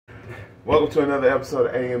Welcome to another episode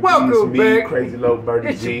of A.N.B. Welcome me, back. Crazy Low Birdie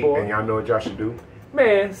It's G, your boy. and y'all know what y'all should do.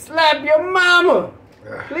 Man, slap your mama.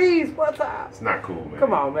 Please, what's up? It's not cool, man.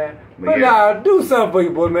 Come on, man. But But yeah. do something for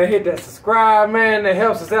you, boy, man. Hit that subscribe, man. That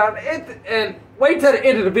helps us out. And wait till the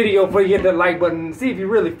end of the video before you hit that like button and see if you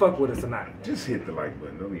really fuck with us or not. Just hit the like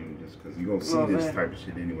button. Don't even just because you're going to see Oh, this man. type of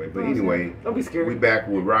shit anyway. But You know what I'm anyway, saying? Don't be scared. we back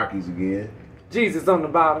with Rockies again. Jesus on the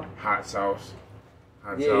bottom. Hot sauce.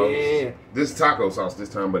 Hot Yeah. sauce. This is taco sauce this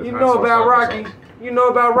time, but it's You hot know sauce, about taco Rocky? sauce. You know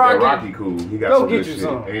about Yeah, Rocky? Rocky cool. He got Go some get good you shit.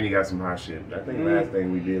 some. And he got some hot shit. I think last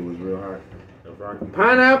thing we did was real hot. Rocky.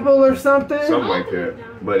 Pineapple or something? Something like that.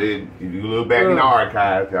 But if you look back in the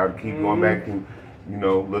archives, y'all keep going back and,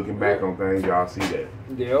 looking back on things, y'all see that.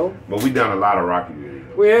 Yo. But we done a lot of Rocky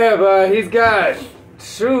videos. We have, he's got,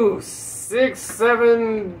 6,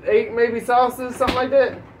 7, 8 maybe sauces, something like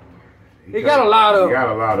that. He got a lot of He got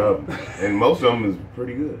a lot of them. And most of them is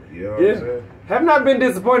pretty good. You know what I'm saying? Have not been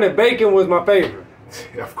disappointed. Bacon was my favorite.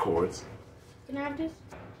 Of course. Can I have this?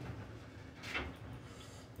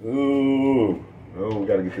 Ooh. Oh, we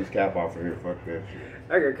gotta get this cap off of here. Fuck that shit.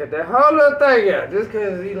 I gotta cut that whole little thing out just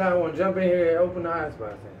because Eli want to jump in here and open the eyes by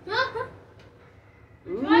him.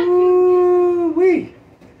 Ooh wee.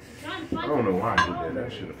 I don't know why I did that. I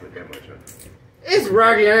should have put that much on. It's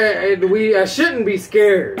Rocky. I shouldn't be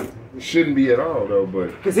scared. It shouldn't be at all though,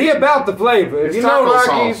 but Cause he about the flavor. If it's you taco know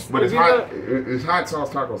Rocky's, sauce. But it's hot. It's hot sauce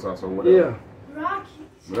taco sauce or whatever. Yeah. Rocky.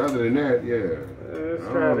 But other than that, yeah. Let's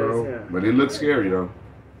I try don't this. know. Yeah. But it looks scary though.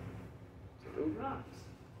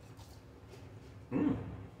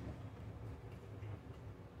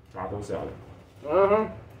 Taco salad.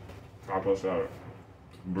 Taco salad.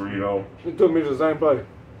 Burrito. It took me to the same place.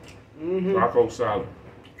 Taco salad.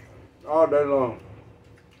 All day long.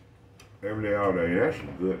 Every day, all day. That's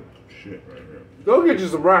some good shit right here. Go get you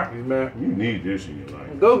some Rockies, man. You need this in your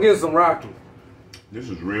life. Go get some Rockies. This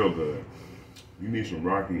is real good. You need some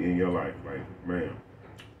Rocky in your life, like, man.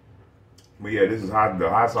 But yeah, this is hot, the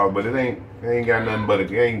hot sauce, but it ain't got nothing but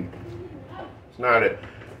it's not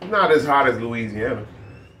as hot as Louisiana.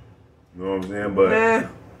 You know what I'm saying? But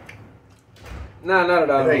Nah, not at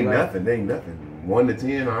all. it ain't nothing. It ain't nothing. 1 to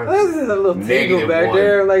 10. This is a little tingle back -1.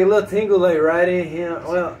 there, like a little tingle, like right in here.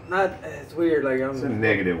 Well, not. It's weird. Like It's a I'm.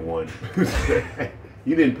 -1.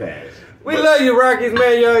 You didn't pass. We love you, Rockies,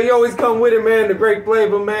 man. You always come with it, man. The great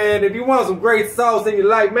flavor, man. If you want some great sauce in your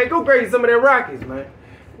life, man, go grab some of that Rockies, man.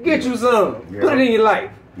 Get you some. Yeah. Put it in your life.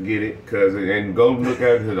 Get it? And go look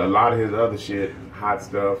at a lot of his other shit, hot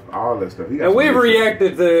stuff, all that stuff. He got And some we've good shit.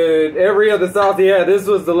 reacted to every other sauce he had. This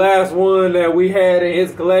was the last one that we had in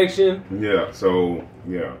his collection. Yeah, so,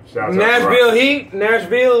 yeah. Shout out to Nashville Rocky. Heat,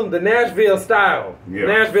 the Nashville style. Yeah.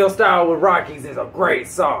 Nashville style with Rockies is a great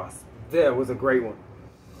sauce. Yeah, it was a great one.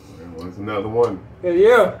 Well, it's another one.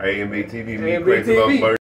 Yeah. A.N.B. TV, me, A.N.B. Crazy Love TV. Bird.